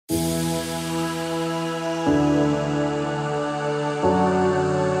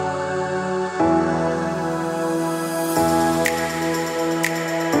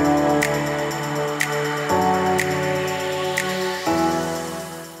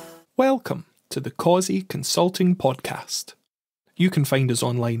Welcome to the Causey Consulting Podcast. You can find us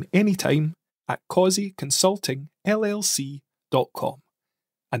online anytime at causeyconsultingllc.com.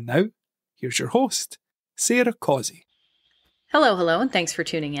 And now, here's your host, Sarah Causey. Hello, and thanks for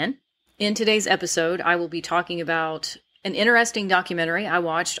tuning in. In today's episode, I will be talking about an interesting documentary I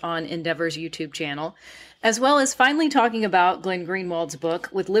watched on ENDEVR's YouTube channel, as well as finally talking about Glenn Greenwald's book,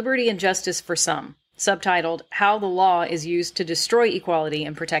 With Liberty and Justice for Some, subtitled, How the Law is Used to Destroy Equality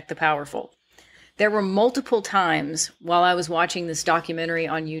and Protect the Powerful. There were multiple times while I was watching this documentary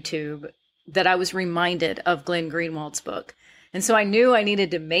on YouTube that I was reminded of Glenn Greenwald's book. And so I knew I needed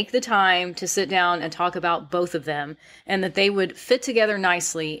to make the time to sit down and talk about both of them, and that they would fit together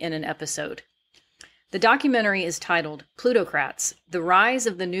nicely in an episode. The documentary is titled Plutocrats, The Rise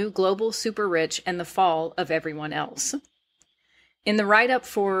of the New Global Super Rich and the Fall of Everyone Else. In the write-up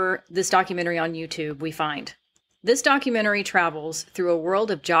for this documentary on YouTube, we find, this documentary travels through a world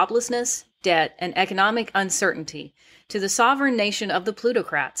of joblessness, debt, and economic uncertainty to the sovereign nation of the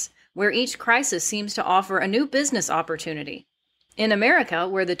plutocrats, where each crisis seems to offer a new business opportunity. In America,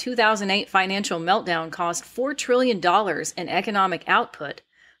 where the 2008 financial meltdown cost $4 trillion in economic output,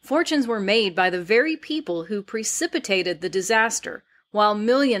 fortunes were made by the very people who precipitated the disaster, while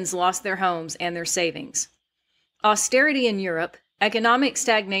millions lost their homes and their savings. Austerity in Europe, economic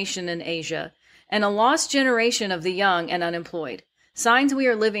stagnation in Asia, and a lost generation of the young and unemployed. Signs we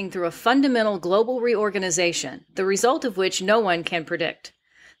are living through a fundamental global reorganization, the result of which no one can predict.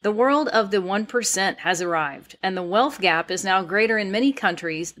 The world of the 1% has arrived, and the wealth gap is now greater in many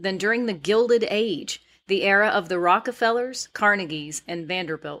countries than during the Gilded Age, the era of the Rockefellers, Carnegies, and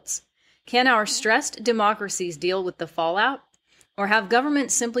Vanderbilts. Can our stressed democracies deal with the fallout, or have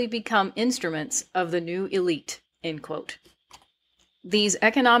governments simply become instruments of the new elite? End quote. These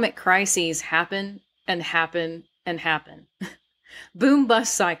economic crises happen and happen and happen.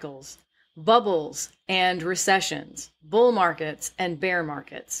 Boom-bust cycles, bubbles and recessions, bull markets and bear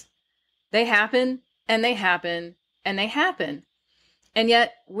markets. They happen and they happen and they happen. And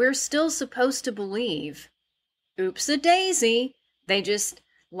yet we're still supposed to believe, oops-a-daisy, they just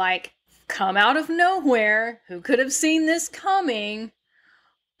come out of nowhere. Who could have seen this coming?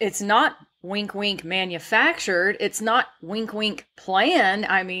 It's not wink wink manufactured. It's not wink wink planned.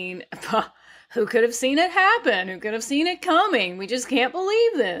 I mean, who could have seen it happen? Who could have seen it coming? We just can't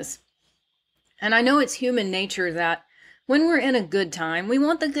believe this. And I know it's human nature that when we're in a good time, we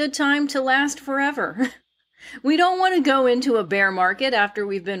want the good time to last forever. We don't want to go into a bear market after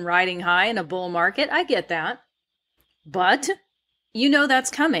we've been riding high in a bull market. I get that. But you know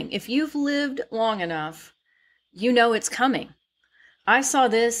that's coming. If you've lived long enough, you know it's coming. I saw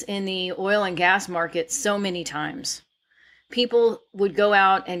this in the oil and gas market so many times. People would go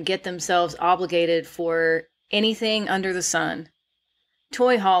out and get themselves obligated for anything under the sun.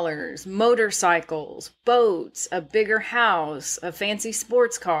 Toy haulers, motorcycles, boats, a bigger house, a fancy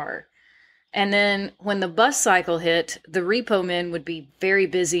sports car. And then when the bus cycle hit, the repo men would be very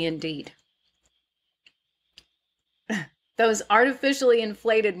busy indeed. Those artificially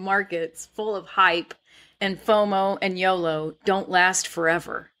inflated markets full of hype and FOMO and YOLO don't last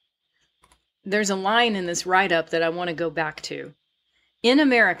forever. There's a line in this write-up that I want to go back to. In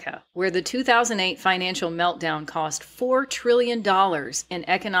America, where the 2008 financial meltdown cost $4 trillion in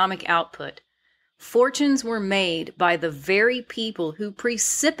economic output, fortunes were made by the very people who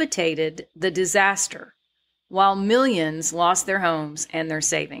precipitated the disaster, while millions lost their homes and their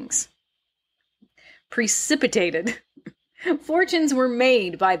savings. Precipitated. Fortunes were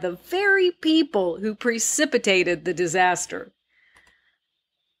made by the very people who precipitated the disaster.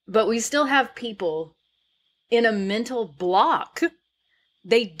 But we still have people in a mental block.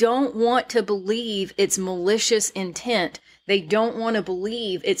 They don't want to believe it's malicious intent. They don't want to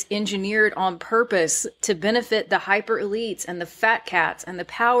believe it's engineered on purpose to benefit the hyper elites and the fat cats and the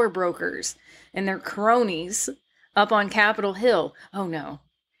power brokers and their cronies up on Capitol Hill. Oh no,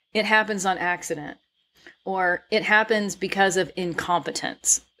 it happens on accident. Or it happens because of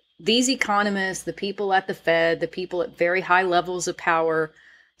incompetence. These economists, the people at the Fed, the people at very high levels of power,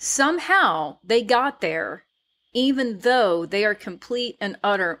 somehow they got there, even though they are complete and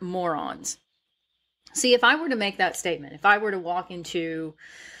utter morons. See, if I were to make that statement, if I were to walk into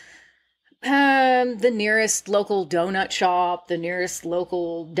the nearest local donut shop, the nearest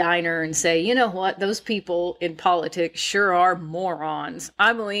local diner and say, you know what, those people in politics sure are morons.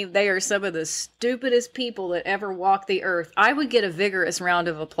 I believe they are some of the stupidest people that ever walked the earth. I would get a vigorous round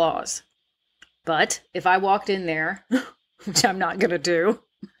of applause. But if I walked in there, which I'm not going to do,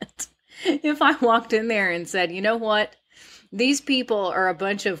 but if I walked in there and said, you know what? These people are a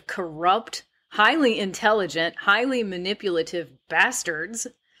bunch of corrupt, highly intelligent, highly manipulative bastards,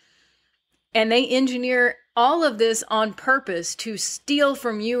 and they engineer all of this on purpose to steal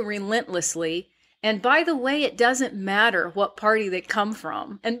from you relentlessly. And by the way, it doesn't matter what party they come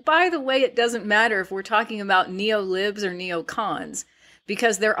from. And by the way, it doesn't matter if we're talking about neolibs or neocons,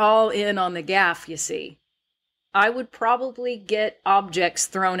 because they're all in on the gaff, you see. I would probably get objects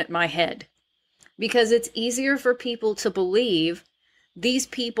thrown at my head, because it's easier for people to believe these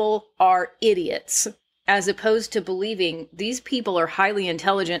people are idiots, as opposed to believing these people are highly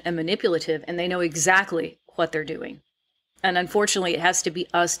intelligent and manipulative and they know exactly what they're doing. And unfortunately, it has to be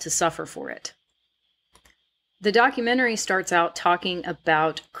us to suffer for it. The documentary starts out talking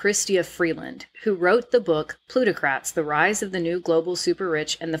about Chrystia Freeland, who wrote the book Plutocrats, The Rise of the New Global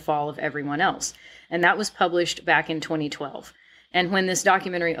Super-Rich and the Fall of Everyone Else. And that was published back in 2012. And when this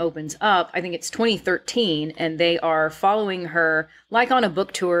documentary opens up, I think it's 2013, and they are following her like on a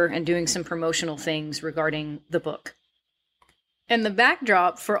book tour and doing some promotional things regarding the book. And the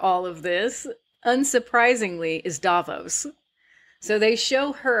backdrop for all of this, unsurprisingly, is Davos. So they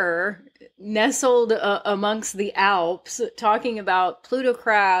show her nestled amongst the Alps, talking about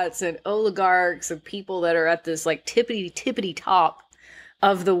plutocrats and oligarchs and people that are at this like tippity top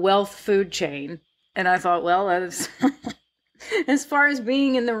of the wealth food chain. And I thought, well, that is as far as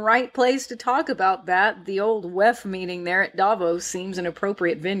being in the right place to talk about that, the old WEF meeting there at Davos seems an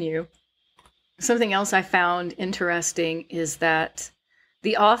appropriate venue. Something else I found interesting is that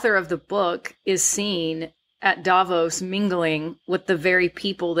the author of the book is seen at Davos mingling with the very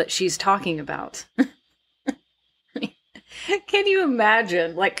people that she's talking about. Can you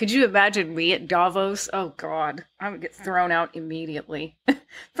imagine? Like, could you imagine me at Davos? Oh, God. I would get thrown out immediately.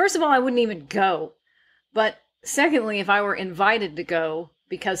 First of all, I wouldn't even go. But secondly, if I were invited to go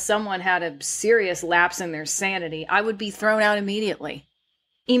because someone had a serious lapse in their sanity, I would be thrown out immediately.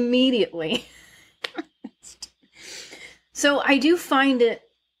 Immediately. So I do find it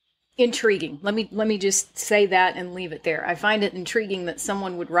intriguing. Let me just say that and leave it there. I find it intriguing that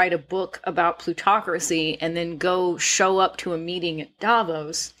someone would write a book about plutocracy and then go show up to a meeting at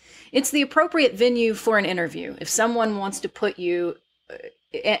Davos. It's the appropriate venue for an interview. If someone wants to put you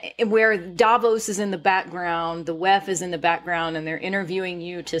where Davos is in the background, the WEF is in the background, and they're interviewing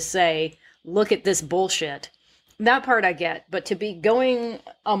you to say, look at this bullshit. That part I get. But to be going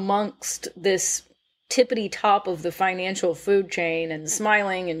amongst this tippity top of the financial food chain and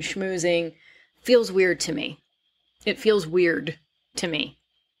smiling and schmoozing feels weird to me. It feels weird to me.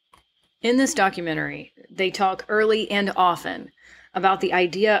 In this documentary, they talk early and often about the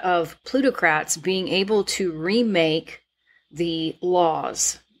idea of plutocrats being able to remake the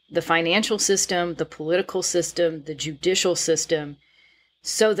laws, the financial system, the political system, the judicial system,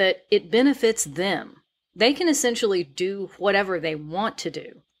 so that it benefits them. They can essentially do whatever they want to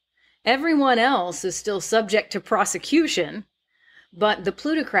do. Everyone else is still subject to prosecution, but the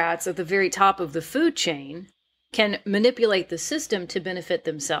plutocrats at the very top of the food chain can manipulate the system to benefit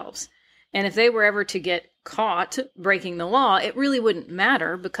themselves. And if they were ever to get caught breaking the law, it really wouldn't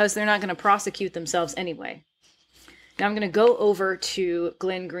matter because they're not going to prosecute themselves anyway. Now I'm going to go over to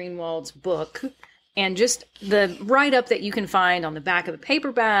Glenn Greenwald's book and just the write-up that you can find on the back of the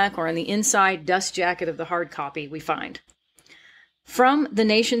paperback or on the inside dust jacket of the hard copy we find. From the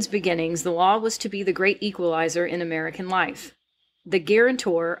nation's beginnings, the law was to be the great equalizer in American life, the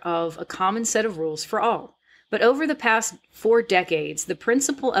guarantor of a common set of rules for all. But over the past 4 decades, the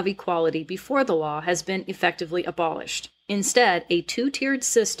principle of equality before the law has been effectively abolished. Instead, a 2-tiered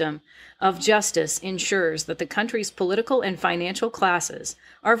system of justice ensures that the country's political and financial classes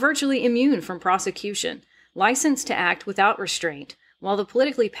are virtually immune from prosecution, licensed to act without restraint, while the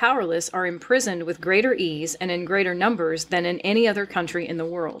politically powerless are imprisoned with greater ease and in greater numbers than in any other country in the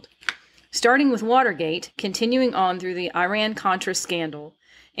world. Starting with Watergate, continuing on through the Iran-Contra scandal,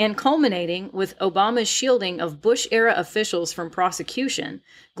 and culminating with Obama's shielding of Bush-era officials from prosecution,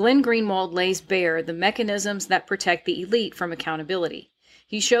 Glenn Greenwald lays bare the mechanisms that protect the elite from accountability.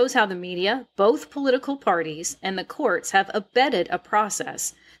 He shows how the media, both political parties, and the courts have abetted a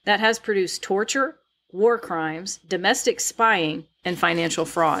process that has produced torture, war crimes, domestic spying, and financial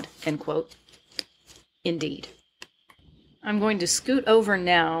fraud, end quote. Indeed. I'm going to scoot over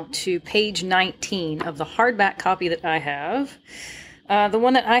now to page 19 of the hardback copy that I have. The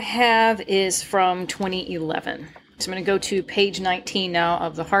one that I have is from 2011. So I'm going to go to page 19 now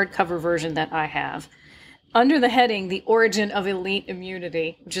of the hardcover version that I have. Under the heading, The Origin of Elite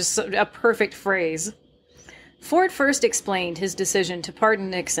Immunity, which is a perfect phrase. Ford first explained his decision to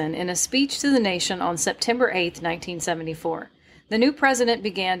pardon Nixon in a speech to the nation on September 8, 1974. The new president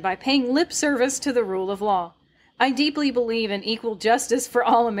began by paying lip service to the rule of law. I deeply believe in equal justice for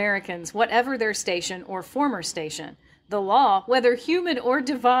all Americans, whatever their station or former station. The law, whether human or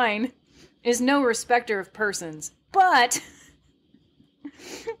divine, is no respecter of persons. But,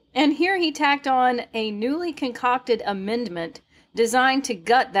 and here he tacked on a newly concocted amendment designed to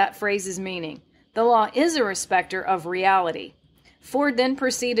gut that phrase's meaning. The law is a respecter of reality. Ford then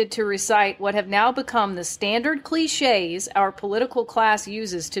proceeded to recite what have now become the standard cliches our political class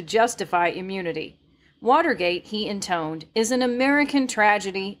uses to justify immunity. Watergate, he intoned, is an American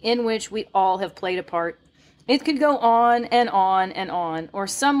tragedy in which we all have played a part. It could go on and on and on, or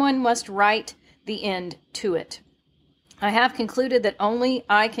someone must write the end to it. I have concluded that only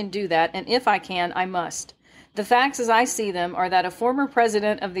I can do that, and if I can, I must. The facts as I see them are that a former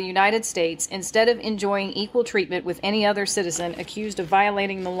president of the United States, instead of enjoying equal treatment with any other citizen accused of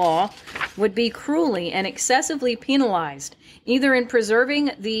violating the law, would be cruelly and excessively penalized, either in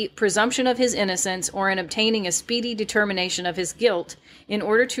preserving the presumption of his innocence or in obtaining a speedy determination of his guilt in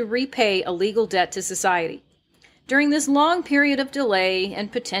order to repay a legal debt to society. During this long period of delay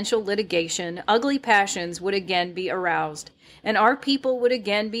and potential litigation, ugly passions would again be aroused, and our people would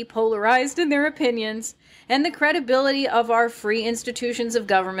again be polarized in their opinions, and the credibility of our free institutions of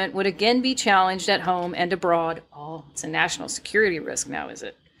government would again be challenged at home and abroad. Oh, it's a national security risk now, is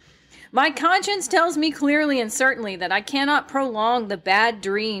it? My conscience tells me clearly and certainly that I cannot prolong the bad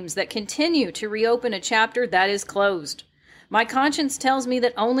dreams that continue to reopen a chapter that is closed. My conscience tells me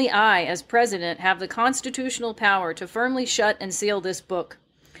that only I, as president, have the constitutional power to firmly shut and seal this book.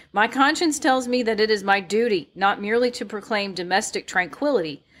 My conscience tells me that it is my duty not merely to proclaim domestic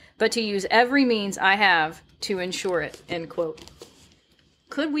tranquility, but to use every means I have to ensure it." End quote.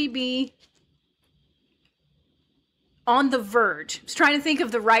 Could we be on the verge? I was trying to think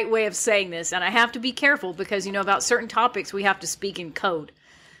of the right way of saying this, and I have to be careful because, about certain topics we have to speak in code.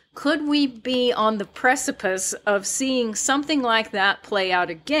 Could we be on the precipice of seeing something like that play out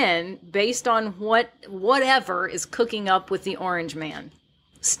again based on whatever is cooking up with the Orange Man?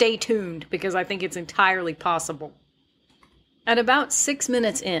 Stay tuned, because I think it's entirely possible. At about 6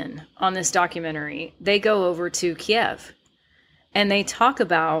 minutes in on this documentary, they go over to Kiev, and they talk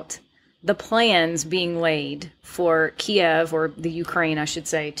about the plans being laid for Kiev, or the Ukraine, I should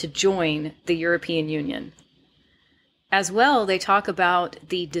say, to join the European Union. As well, they talk about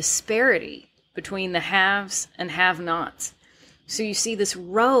the disparity between the haves and have-nots. So you see this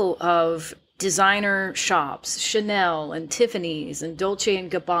row of designer shops, Chanel and Tiffany's and Dolce &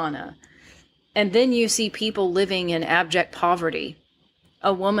 Gabbana. And then you see people living in abject poverty.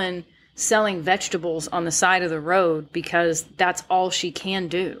 A woman selling vegetables on the side of the road because that's all she can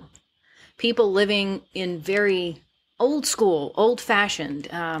do. People living in very old school, old-fashioned,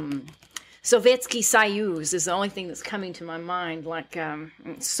 Sovietsky Soyuz is the only thing that's coming to my mind, like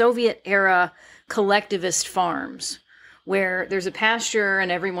Soviet-era collectivist farms, where there's a pasture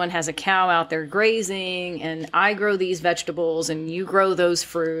and everyone has a cow out there grazing, and I grow these vegetables and you grow those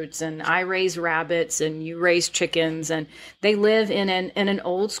fruits, and I raise rabbits and you raise chickens, and they live in an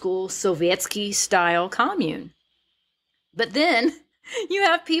old-school Sovietsky-style commune. But then you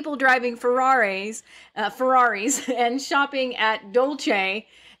have people driving Ferraris and shopping at Dolce.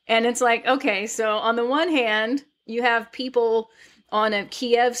 And it's like, okay, so on the one hand, you have people on a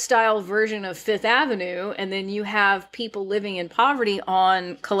Kiev-style version of Fifth Avenue, and then you have people living in poverty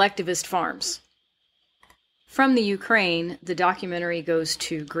on collectivist farms. From the Ukraine, the documentary goes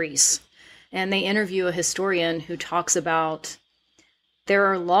to Greece, and they interview a historian who talks about there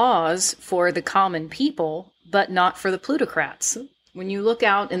are laws for the common people, but not for the plutocrats. When you look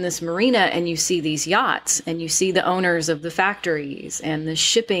out in this marina and you see these yachts, and you see the owners of the factories and the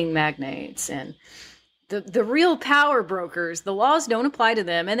shipping magnates and the real power brokers, the laws don't apply to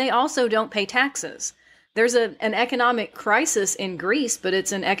them, and they also don't pay taxes. There's an economic crisis in Greece, but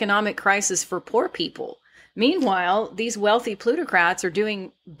it's an economic crisis for poor people. Meanwhile, these wealthy plutocrats are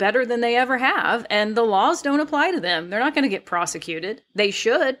doing better than they ever have, and the laws don't apply to them. They're not going to get prosecuted. They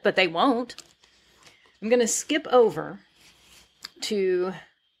should, but they won't. I'm going to skip over to,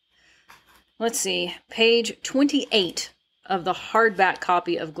 let's see, page 28 of the hardback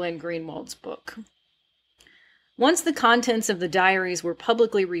copy of Glenn Greenwald's book. Once the contents of the diaries were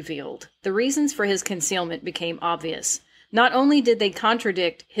publicly revealed, the reasons for his concealment became obvious. Not only did they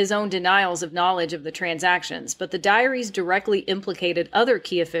contradict his own denials of knowledge of the transactions, but the diaries directly implicated other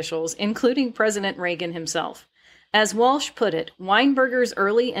key officials, including President Reagan himself. As Walsh put it, Weinberger's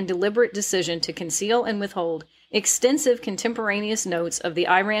early and deliberate decision to conceal and withhold extensive contemporaneous notes of the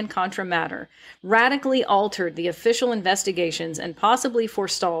Iran-Contra matter radically altered the official investigations and possibly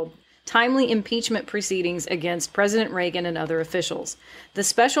forestalled timely impeachment proceedings against President Reagan and other officials. The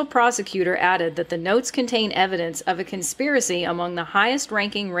special prosecutor added that the notes contain evidence of a conspiracy among the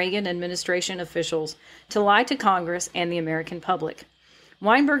highest-ranking Reagan administration officials to lie to Congress and the American public.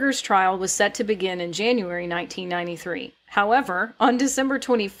 Weinberger's trial was set to begin in January 1993. However, on December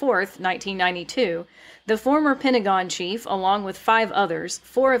 24, 1992, the former Pentagon chief, along with 5 others,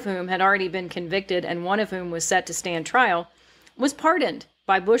 4 of whom had already been convicted and 1 of whom was set to stand trial, was pardoned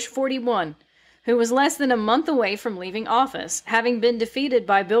by Bush 41, who was less than a month away from leaving office, having been defeated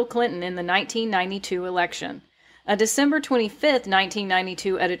by Bill Clinton in the 1992 election. A December 25,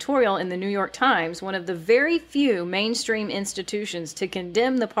 1992 editorial in the New York Times, one of the very few mainstream institutions to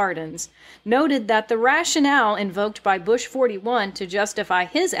condemn the pardons, noted that the rationale invoked by Bush 41 to justify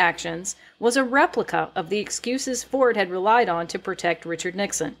his actions was a replica of the excuses Ford had relied on to protect Richard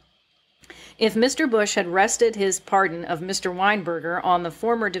Nixon. If Mr. Bush had rested his pardon of Mr. Weinberger on the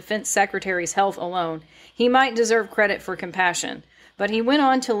former defense secretary's health alone, he might deserve credit for compassion. But he went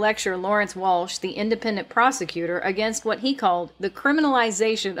on to lecture Lawrence Walsh, the independent prosecutor, against what he called the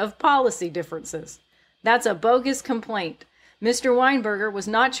criminalization of policy differences. That's a bogus complaint. Mr. Weinberger was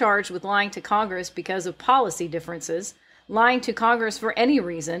not charged with lying to Congress because of policy differences. Lying to Congress for any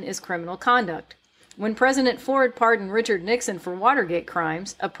reason is criminal conduct. When President Ford pardoned Richard Nixon for Watergate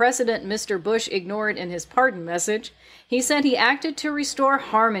crimes, a precedent Mr. Bush ignored in his pardon message, he said he acted to restore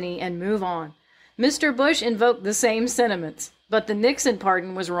harmony and move on. Mr. Bush invoked the same sentiments, but the Nixon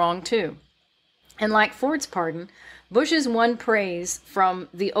pardon was wrong too. And like Ford's pardon, Bush's won praise from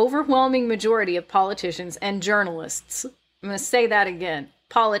the overwhelming majority of politicians and journalists. I'm going to say that again.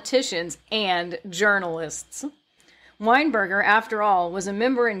 Politicians and journalists. Weinberger, after all, was a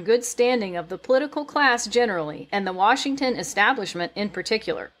member in good standing of the political class generally, and the Washington establishment in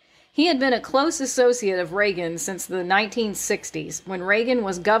particular. He had been a close associate of Reagan since the 1960s, when Reagan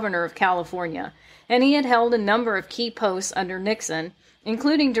was governor of California, and he had held a number of key posts under Nixon,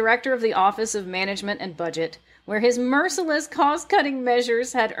 including director of the Office of Management and Budget, where his merciless cost-cutting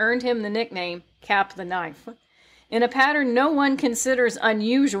measures had earned him the nickname Cap the Knife. In a pattern no one considers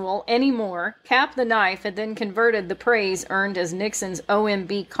unusual anymore, Cap the Knife had then converted the praise earned as Nixon's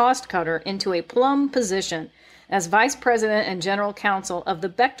OMB cost cutter into a plum position as vice president and general counsel of the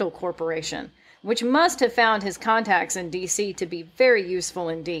Bechtel Corporation, which must have found his contacts in D.C. to be very useful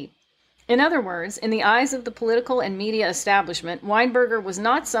indeed. In other words, in the eyes of the political and media establishment, Weinberger was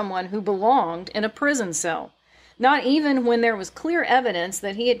not someone who belonged in a prison cell, not even when there was clear evidence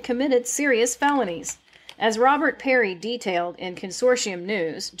that he had committed serious felonies. As Robert Perry detailed in Consortium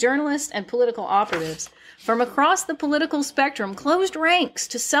News, journalists and political operatives from across the political spectrum closed ranks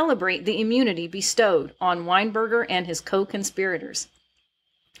to celebrate the immunity bestowed on Weinberger and his co-conspirators.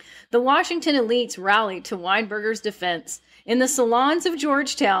 The Washington elites rallied to Weinberger's defense. In the salons of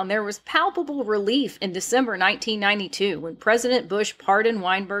Georgetown, there was palpable relief in December 1992 when President Bush pardoned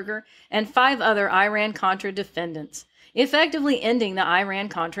Weinberger and 5 other Iran-Contra defendants, effectively ending the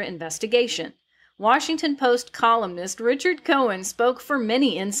Iran-Contra investigation. Washington Post columnist Richard Cohen spoke for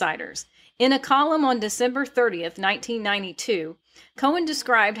many insiders. In a column on December 30th, 1992, Cohen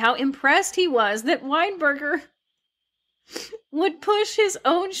described how impressed he was that Weinberger would push his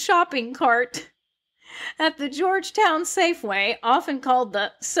own shopping cart at the Georgetown Safeway, often called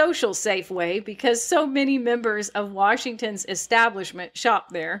the Social Safeway because so many members of Washington's establishment shop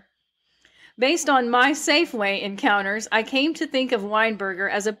there. Based on my Safeway encounters, I came to think of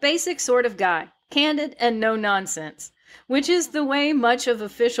Weinberger as a basic sort of guy, candid and no nonsense, which is the way much of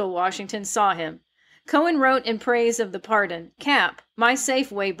official Washington saw him. Cohen wrote in praise of the pardon, "Cap, my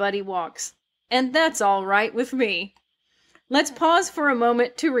Safeway buddy walks, and that's all right with me." Let's pause for a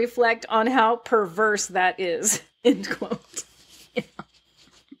moment to reflect on how perverse that is, end quote.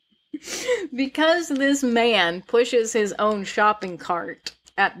 Because this man pushes his own shopping cart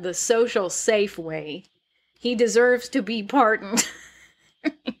at the Social Safeway, he deserves to be pardoned.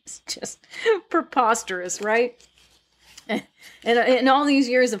 It's just preposterous, right? And in all these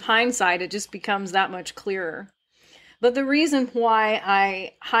years of hindsight, it just becomes that much clearer. But the reason why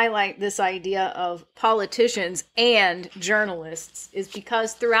I highlight this idea of politicians and journalists is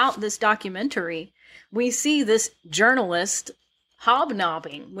because throughout this documentary, we see this journalist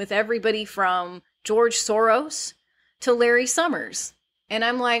hobnobbing with everybody from George Soros to Larry Summers. And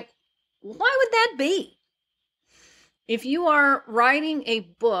I'm like, why would that be? If you are writing a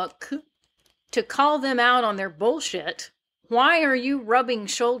book to call them out on their bullshit, why are you rubbing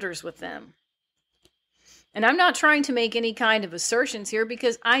shoulders with them? And I'm not trying to make any kind of assertions here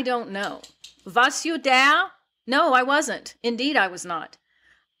because I don't know. Was you there? No, I wasn't. Indeed, I was not.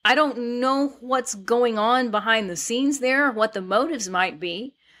 I don't know what's going on behind the scenes there, what the motives might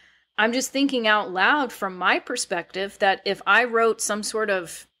be. I'm just thinking out loud from my perspective that if I wrote some sort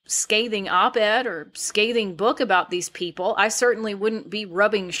of scathing op-ed or scathing book about these people, I certainly wouldn't be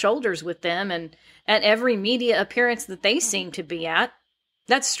rubbing shoulders with them and at every media appearance that they seem to be at.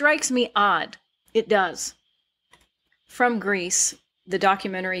 That strikes me odd. It does. From Greece, the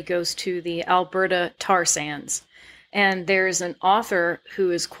documentary goes to the Alberta tar sands. And there's an author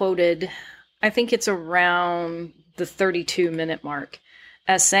who is quoted, I think it's around the 32-minute mark,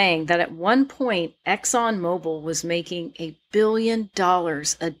 as saying that at one point, ExxonMobil was making $1 billion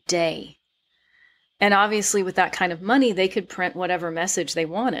a day. And obviously with that kind of money, they could print whatever message they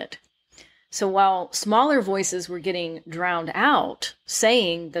wanted. So while smaller voices were getting drowned out,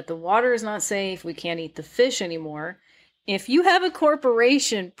 saying that the water is not safe, we can't eat the fish anymore, if you have a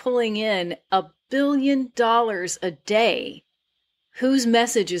corporation pulling in $1 billion a day, whose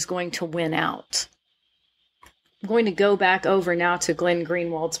message is going to win out? I'm going to go back over now to Glenn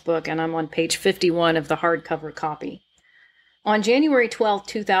Greenwald's book, and I'm on page 51 of the hardcover copy. On January 12,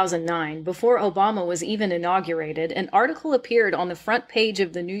 2009, before Obama was even inaugurated, an article appeared on the front page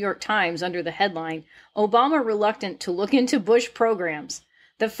of the New York Times under the headline, "Obama Reluctant to Look into Bush Programs."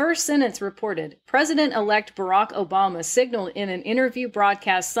 The first sentence reported, President-elect Barack Obama signaled in an interview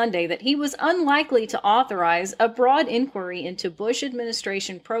broadcast Sunday that he was unlikely to authorize a broad inquiry into Bush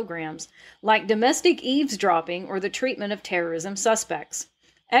administration programs like domestic eavesdropping or the treatment of terrorism suspects.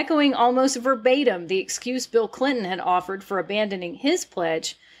 Echoing almost verbatim the excuse Bill Clinton had offered for abandoning his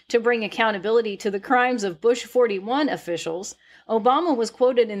pledge to bring accountability to the crimes of Bush 41 officials, Obama was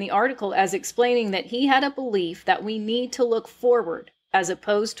quoted in the article as explaining that he had a belief that we need to look forward as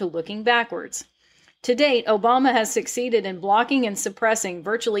opposed to looking backwards. To date, Obama has succeeded in blocking and suppressing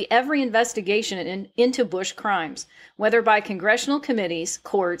virtually every investigation into Bush crimes, whether by congressional committees,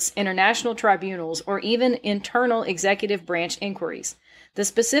 courts, international tribunals, or even internal executive branch inquiries. The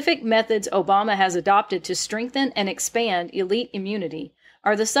specific methods Obama has adopted to strengthen and expand elite immunity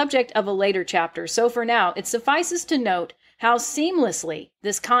are the subject of a later chapter, so for now, it suffices to note how seamlessly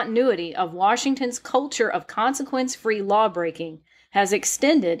this continuity of Washington's culture of consequence-free lawbreaking has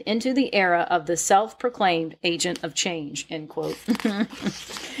extended into the era of the self-proclaimed agent of change, end quote.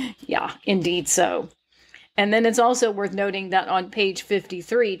 Yeah, indeed so. And then it's also worth noting that on page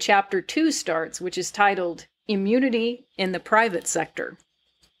 53, chapter 2 starts, which is titled Immunity in the Private Sector.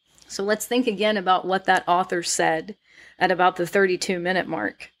 So let's think again about what that author said at about the 32-minute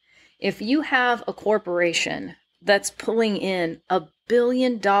mark. If you have a corporation that's pulling in $1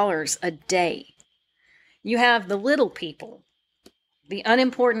 billion a day, you have the little people, the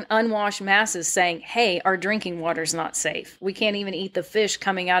unimportant, unwashed masses saying, hey, our drinking water's not safe. We can't even eat the fish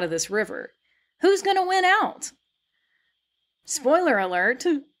coming out of this river. Who's going to win out? Spoiler alert,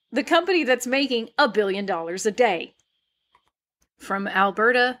 the company that's making $1 billion a day. From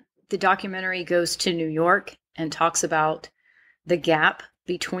Alberta, the documentary goes to New York and talks about the gap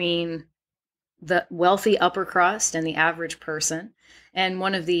between the wealthy upper crust and the average person. And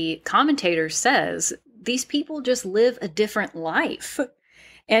one of the commentators says, these people just live a different life.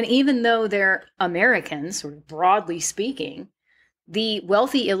 And even though they're Americans, sort of broadly speaking, the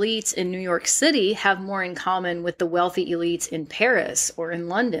wealthy elites in New York City have more in common with the wealthy elites in Paris or in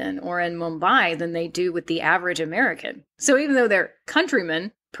London or in Mumbai than they do with the average American. So even though they're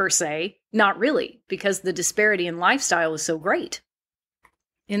countrymen, per se, not really, because the disparity in lifestyle is so great.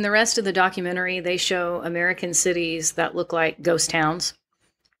 In the rest of the documentary, they show American cities that look like ghost towns,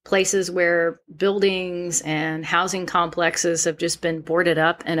 places where buildings and housing complexes have just been boarded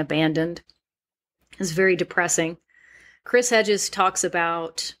up and abandoned. It's very depressing. Chris Hedges talks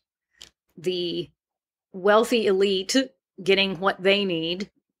about the wealthy elite getting what they need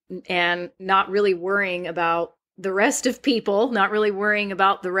and not really worrying about the rest of people, not really worrying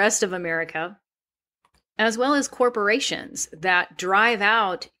about the rest of America, as well as corporations that drive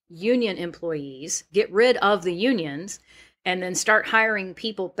out union employees, get rid of the unions, and then start hiring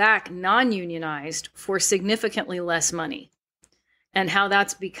people back non-unionized for significantly less money, and how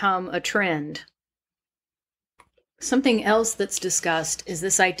that's become a trend. Something else that's discussed is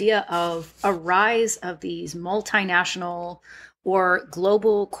this idea of a rise of these multinational or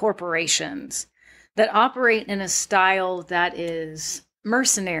global corporations that operate in a style that is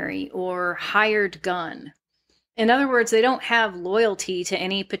mercenary or hired gun. In other words, they don't have loyalty to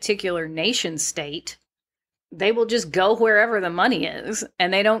any particular nation state. They will just go wherever the money is,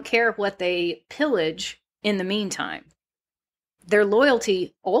 and they don't care what they pillage in the meantime. Their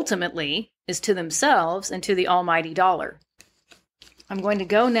loyalty ultimately is to themselves and to the almighty dollar. I'm going to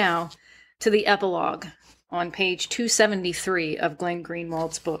go now to the epilogue on page 273 of Glenn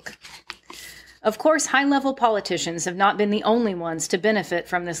Greenwald's book. Of course, high-level politicians have not been the only ones to benefit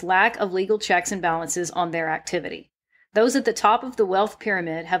from this lack of legal checks and balances on their activity. Those at the top of the wealth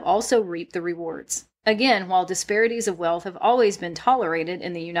pyramid have also reaped the rewards. Again, while disparities of wealth have always been tolerated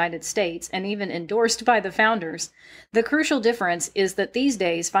in the United States and even endorsed by the founders, the crucial difference is that these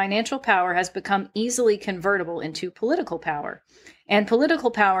days financial power has become easily convertible into political power, and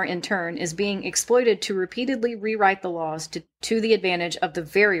political power in turn is being exploited to repeatedly rewrite the laws to the advantage of the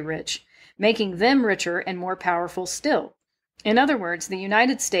very rich, making them richer and more powerful still. In other words, the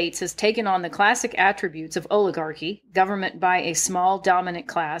United States has taken on the classic attributes of oligarchy, government by a small dominant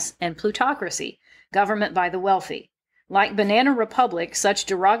class, and plutocracy, government by the wealthy. Like banana republic, such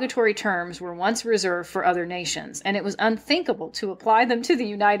derogatory terms were once reserved for other nations, and it was unthinkable to apply them to the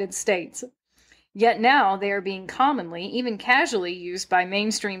United States. Yet now they are being commonly, even casually, used by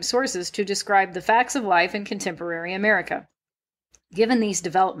mainstream sources to describe the facts of life in contemporary America. Given these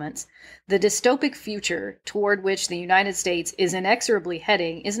developments, the dystopic future toward which the United States is inexorably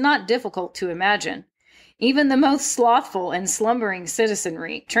heading is not difficult to imagine. Even the most slothful and slumbering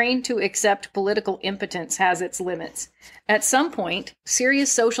citizenry, trained to accept political impotence, has its limits. At some point,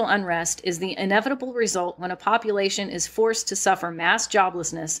 serious social unrest is the inevitable result when a population is forced to suffer mass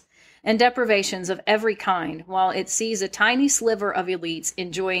joblessness and deprivations of every kind, while it sees a tiny sliver of elites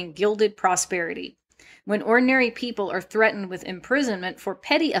enjoying gilded prosperity. When ordinary people are threatened with imprisonment for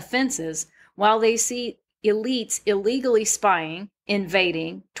petty offenses, while they see elites illegally spying,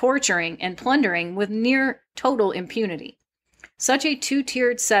 invading, torturing, and plundering with near total impunity. Such a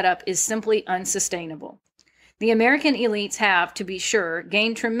two-tiered setup is simply unsustainable. The American elites have, to be sure,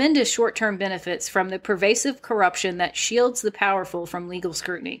 gained tremendous short-term benefits from the pervasive corruption that shields the powerful from legal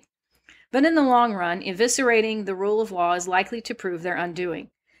scrutiny. But in the long run, eviscerating the rule of law is likely to prove their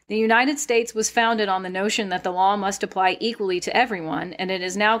undoing. The United States was founded on the notion that the law must apply equally to everyone, and it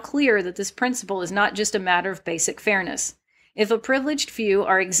is now clear that this principle is not just a matter of basic fairness. If a privileged few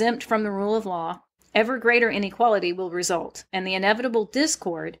are exempt from the rule of law, ever greater inequality will result, and the inevitable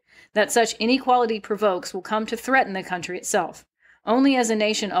discord that such inequality provokes will come to threaten the country itself. Only as a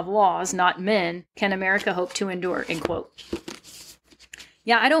nation of laws, not men, can America hope to endure, end quote.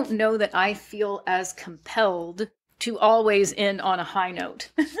 Yeah, I don't know that I feel as compelled to always end on a high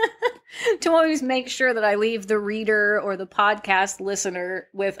note, to always make sure that I leave the reader or the podcast listener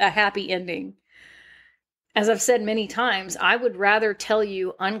with a happy ending. As I've said many times, I would rather tell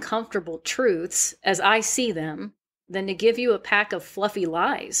you uncomfortable truths as I see them than to give you a pack of fluffy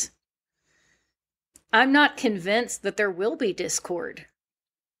lies. I'm not convinced that there will be discord.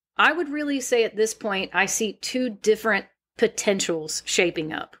 I would really say at this point, I see two different potentials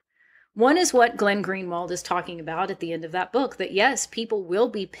shaping up. One is what Glenn Greenwald is talking about at the end of that book, that yes, people will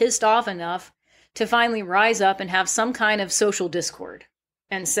be pissed off enough to finally rise up and have some kind of social discord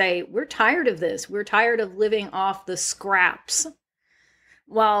and say, we're tired of this. We're tired of living off the scraps.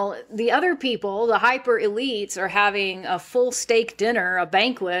 While the other people, the hyper elites, are having a full steak dinner, a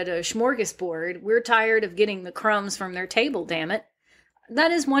banquet, a smorgasbord, we're tired of getting the crumbs from their table, damn it.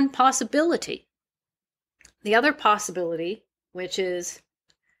 That is one possibility. The other possibility, which is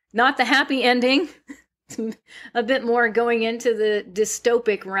not the happy ending, a bit more going into the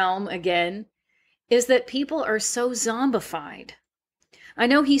dystopic realm again, is that people are so zombified. I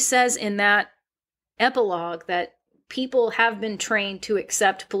know he says in that epilogue that people have been trained to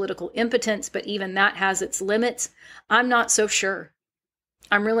accept political impotence, but even that has its limits. I'm not so sure.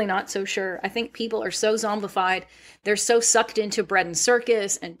 I'm really not so sure. I think people are so zombified. They're so sucked into bread and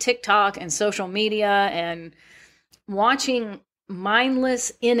circus and TikTok and social media and watching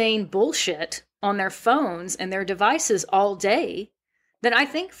mindless, inane bullshit on their phones and their devices all day that I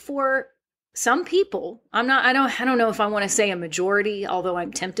think for some people, I don't know if I want to say a majority, although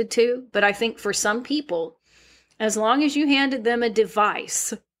I'm tempted to, but I think for some people, as long as you handed them a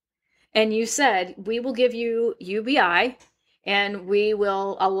device and you said, we will give you UBI and we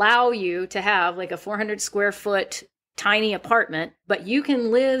will allow you to have like a 400 square foot tiny apartment, but you can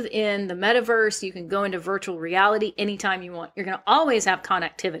live in the metaverse, you can go into virtual reality anytime you want. You're going to always have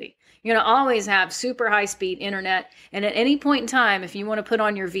connectivity. You're going to always have super high-speed internet, and at any point in time, if you want to put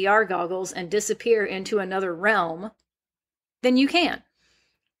on your VR goggles and disappear into another realm, then you can.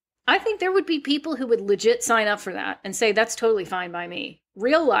 I think there would be people who would legit sign up for that and say, that's totally fine by me.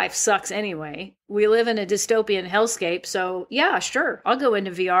 Real life sucks anyway. We live in a dystopian hellscape, so yeah, sure, I'll go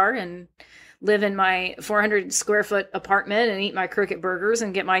into VR and live in my 400 square foot apartment and eat my cricket burgers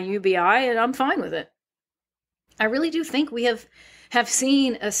and get my UBI, and I'm fine with it. I really do think we have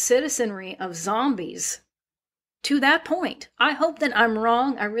seen a citizenry of zombies to that point. I hope that I'm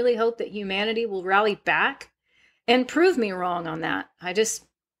wrong. I really hope that humanity will rally back and prove me wrong on that.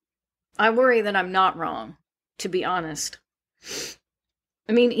 I worry that I'm not wrong, to be honest.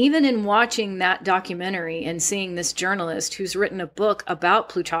 I mean, even in watching that documentary and seeing this journalist who's written a book about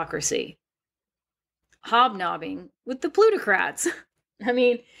plutocracy, hobnobbing with the plutocrats. I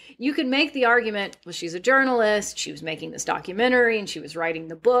mean, you could make the argument, well, she's a journalist, she was making this documentary and she was writing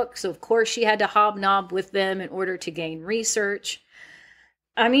the book, so of course she had to hobnob with them in order to gain research.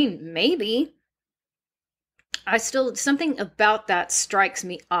 I mean, maybe. Something about that strikes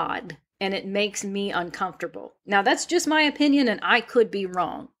me odd, and it makes me uncomfortable. Now, that's just my opinion, and I could be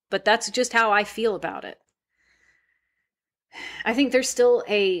wrong, but that's just how I feel about it. I think there's still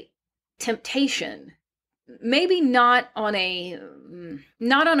a temptation, maybe not on a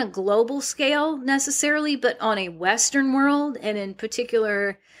global scale necessarily, but on a Western world, and in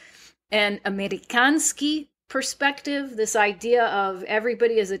particular an Amerikansky perspective, this idea of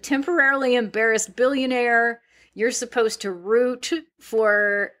everybody is a temporarily embarrassed billionaire. You're supposed to root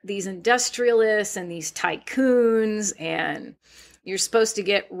for these industrialists and these tycoons, and you're supposed to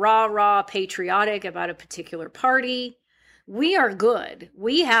get rah-rah patriotic about a particular party. We are good.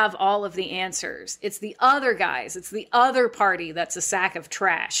 We have all of the answers. It's the other guys. It's the other party that's a sack of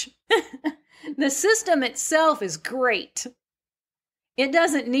trash. The system itself is great. It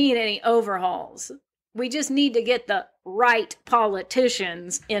doesn't need any overhauls. We just need to get the right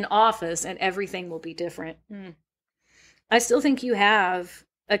politicians in office and everything will be different. I still think you have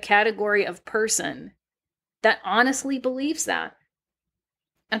a category of person that honestly believes that.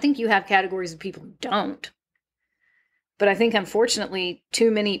 I think you have categories of people who don't. But I think, unfortunately,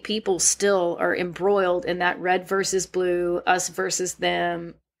 too many people still are embroiled in that red versus blue, us versus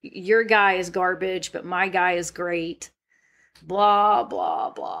them. Your guy is garbage, but my guy is great. Blah,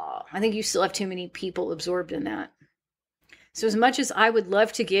 blah, blah. I think you still have too many people absorbed in that. So as much as I would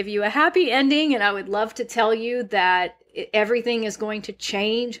love to give you a happy ending and I would love to tell you that everything is going to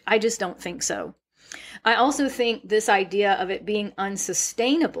change, I just don't think so. I also think this idea of it being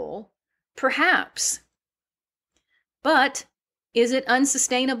unsustainable, perhaps. But is it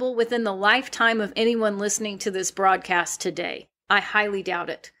unsustainable within the lifetime of anyone listening to this broadcast today? I highly doubt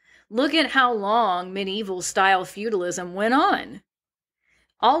it. Look at how long medieval-style feudalism went on.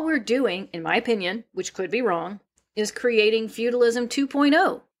 All we're doing, in my opinion, which could be wrong, is creating feudalism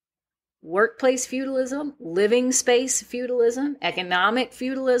 2.0. Workplace feudalism, living space feudalism, economic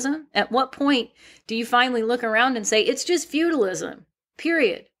feudalism. At what point do you finally look around and say, it's just feudalism,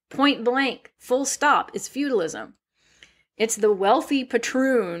 period, point blank, full stop, it's feudalism? It's the wealthy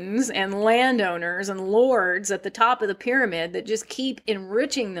patroons and landowners and lords at the top of the pyramid that just keep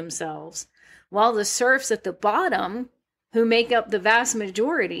enriching themselves, while the serfs at the bottom, who make up the vast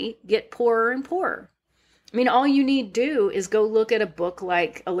majority, get poorer and poorer. I mean, all you need to do is go look at a book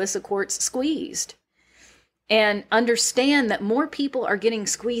like Alyssa Court's Squeezed and understand that more people are getting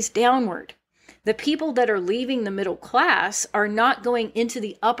squeezed downward. The people that are leaving the middle class are not going into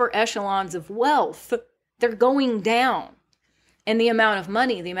the upper echelons of wealth. They're going down. And the amount of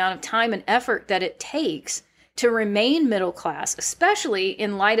money, the amount of time and effort that it takes to remain middle class, especially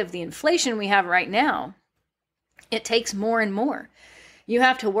in light of the inflation we have right now, it takes more and more. You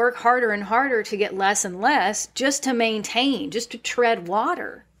have to work harder and harder to get less and less just to maintain, just to tread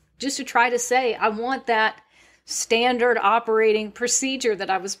water, just to try to say, I want that standard operating procedure that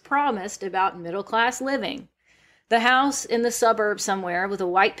I was promised about middle class living. The house in the suburbs somewhere with a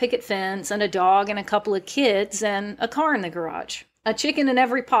white picket fence and a dog and a couple of kids and a car in the garage. A chicken in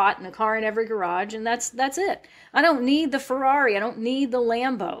every pot and a car in every garage, and that's it. I don't need the Ferrari. I don't need the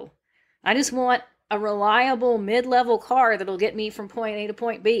Lambo. I just want a reliable mid-level car that'll get me from point A to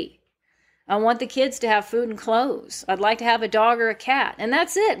point B. I want the kids to have food and clothes. I'd like to have a dog or a cat, and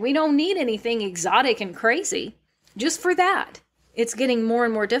that's it. We don't need anything exotic and crazy. Just for that, it's getting more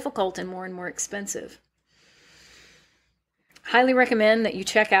and more difficult and more expensive. Highly recommend that you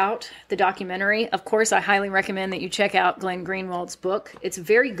check out the documentary. Of course, I highly recommend that you check out Glenn Greenwald's book. It's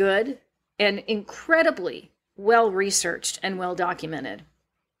very good and incredibly well-researched and well-documented.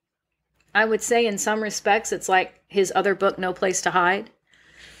 I would say in some respects, it's like his other book, No Place to Hide.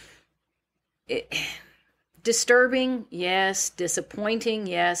 Disturbing, yes. Disappointing,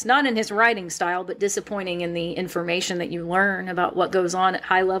 yes. Not in his writing style, but disappointing in the information that you learn about what goes on at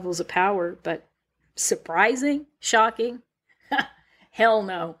high levels of power. But surprising, shocking. Hell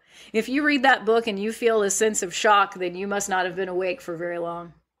no. If you read that book and you feel a sense of shock, then you must not have been awake for very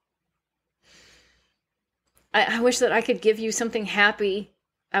long. I wish that I could give you something happy.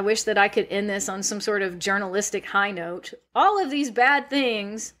 I wish that I could end this on some sort of journalistic high note. All of these bad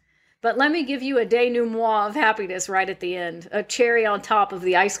things But let me give you a denouement of happiness right at the end. A cherry on top of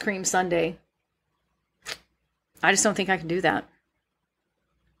the ice cream sundae. I just don't think I can do that.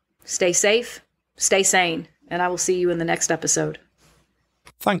 Stay safe, stay sane, and I will see you in the next episode.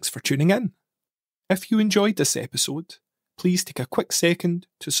 Thanks for tuning in. If you enjoyed this episode, please take a quick second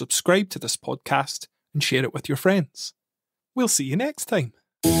to subscribe to this podcast and share it with your friends. We'll see you next time.